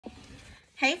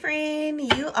Hey friend,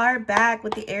 you are back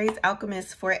with the Aries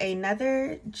Alchemist for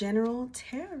another general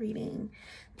tarot reading.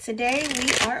 Today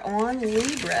we are on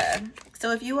Libra.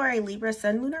 So if you are a Libra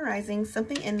Sun, Moon, or Rising,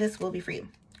 something in this will be for you.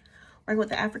 Working with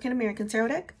the African American Tarot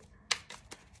deck.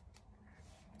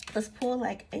 Let's pull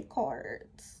like 8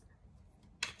 cards.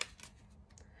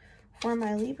 For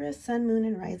my Libra Sun, Moon,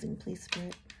 and Rising, please,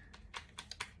 Spirit.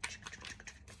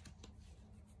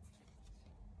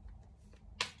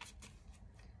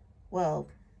 Well,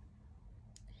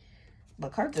 the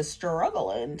cards are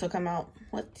struggling to come out.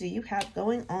 What do you have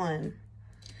going on?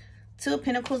 2 of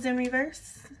Pentacles in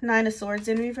reverse. 9 of Swords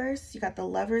in reverse. You got the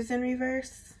Lovers in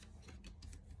reverse.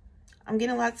 I'm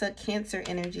getting lots of Cancer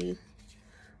energy.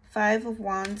 5 of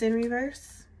Wands in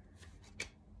reverse.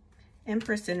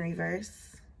 Empress in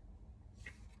reverse.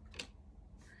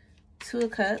 2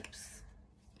 of Cups.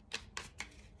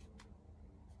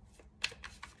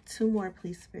 2 more,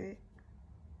 please, Spirit.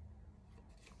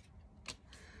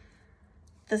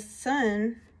 The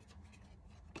Sun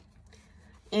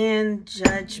and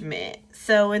Judgment.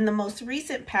 So in the most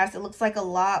recent past, it looks like a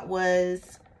lot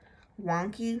was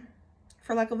wonky,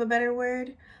 for lack of a better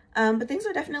word. But things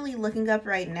are definitely looking up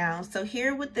right now. So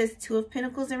here with this 2 of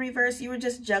Pentacles in reverse, you were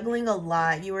just juggling a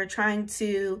lot. You were trying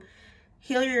to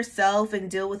heal yourself and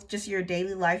deal with just your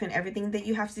daily life and everything that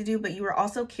you have to do, but you were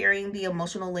also carrying the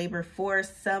emotional labor for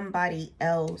somebody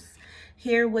else.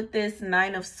 Here with this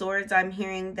 9 of Swords, I'm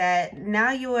hearing that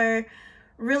now you're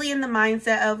really in the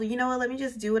mindset of, you know what, let me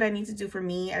just do what I need to do for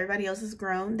me. Everybody else is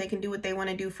grown. They can do what they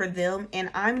want to do for them, and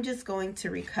I'm just going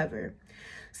to recover.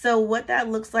 So what that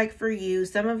looks like for you,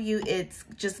 some of you, it's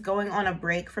just going on a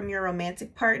break from your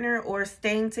romantic partner or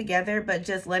staying together, but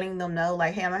just letting them know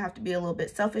like, hey, I'm gonna have to be a little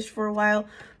bit selfish for a while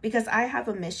because I have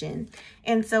a mission.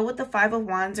 And so with the 5 of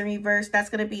Wands in reverse, that's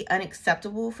going to be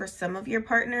unacceptable for some of your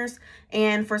partners.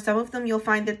 And for some of them, you'll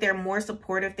find that they're more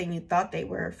supportive than you thought they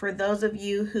were. For those of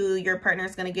you who your partner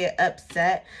is going to get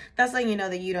upset, that's letting you know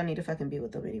that you don't need to fucking be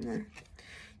with them anymore.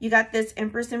 You got this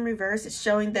Empress in reverse. It's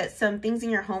showing that some things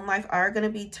in your home life are going to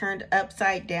be turned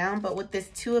upside down. But with this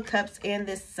 2 of Cups and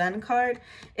this Sun card,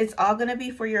 it's all going to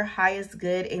be for your highest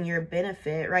good and your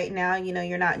benefit. Right now, you know,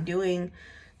 you're not doing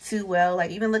too well.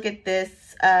 Like, even look at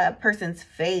this person's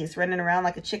face, running around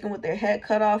like a chicken with their head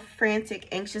cut off, frantic,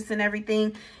 anxious, and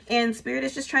everything. And Spirit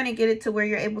is just trying to get it to where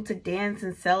you're able to dance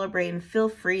and celebrate and feel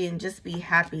free and just be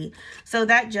happy. So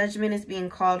that Judgment is being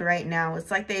called right now.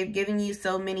 It's like they've given you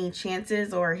so many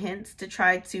chances or hints to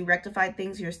try to rectify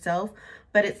things yourself,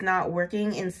 but it's not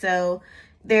working. And so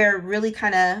they're really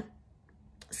kind of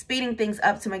speeding things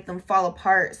up to make them fall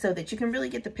apart so that you can really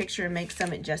get the picture and make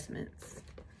some adjustments.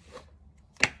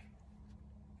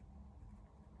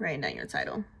 Writing down your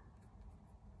title.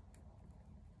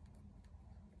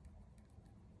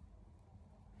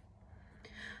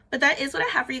 But that is what I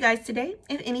have for you guys today.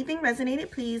 If anything resonated,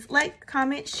 please like,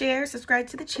 comment, share, subscribe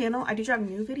to the channel. I do drop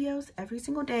new videos every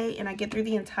single day, and I get through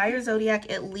the entire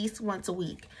zodiac at least once a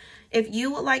week. If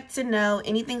you would like to know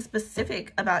anything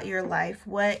specific about your life,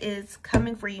 what is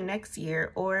coming for you next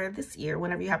year or this year,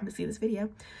 whenever you happen to see this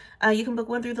video, you can book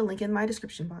one through the link in my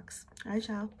description box. All right,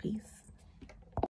 y'all. Peace.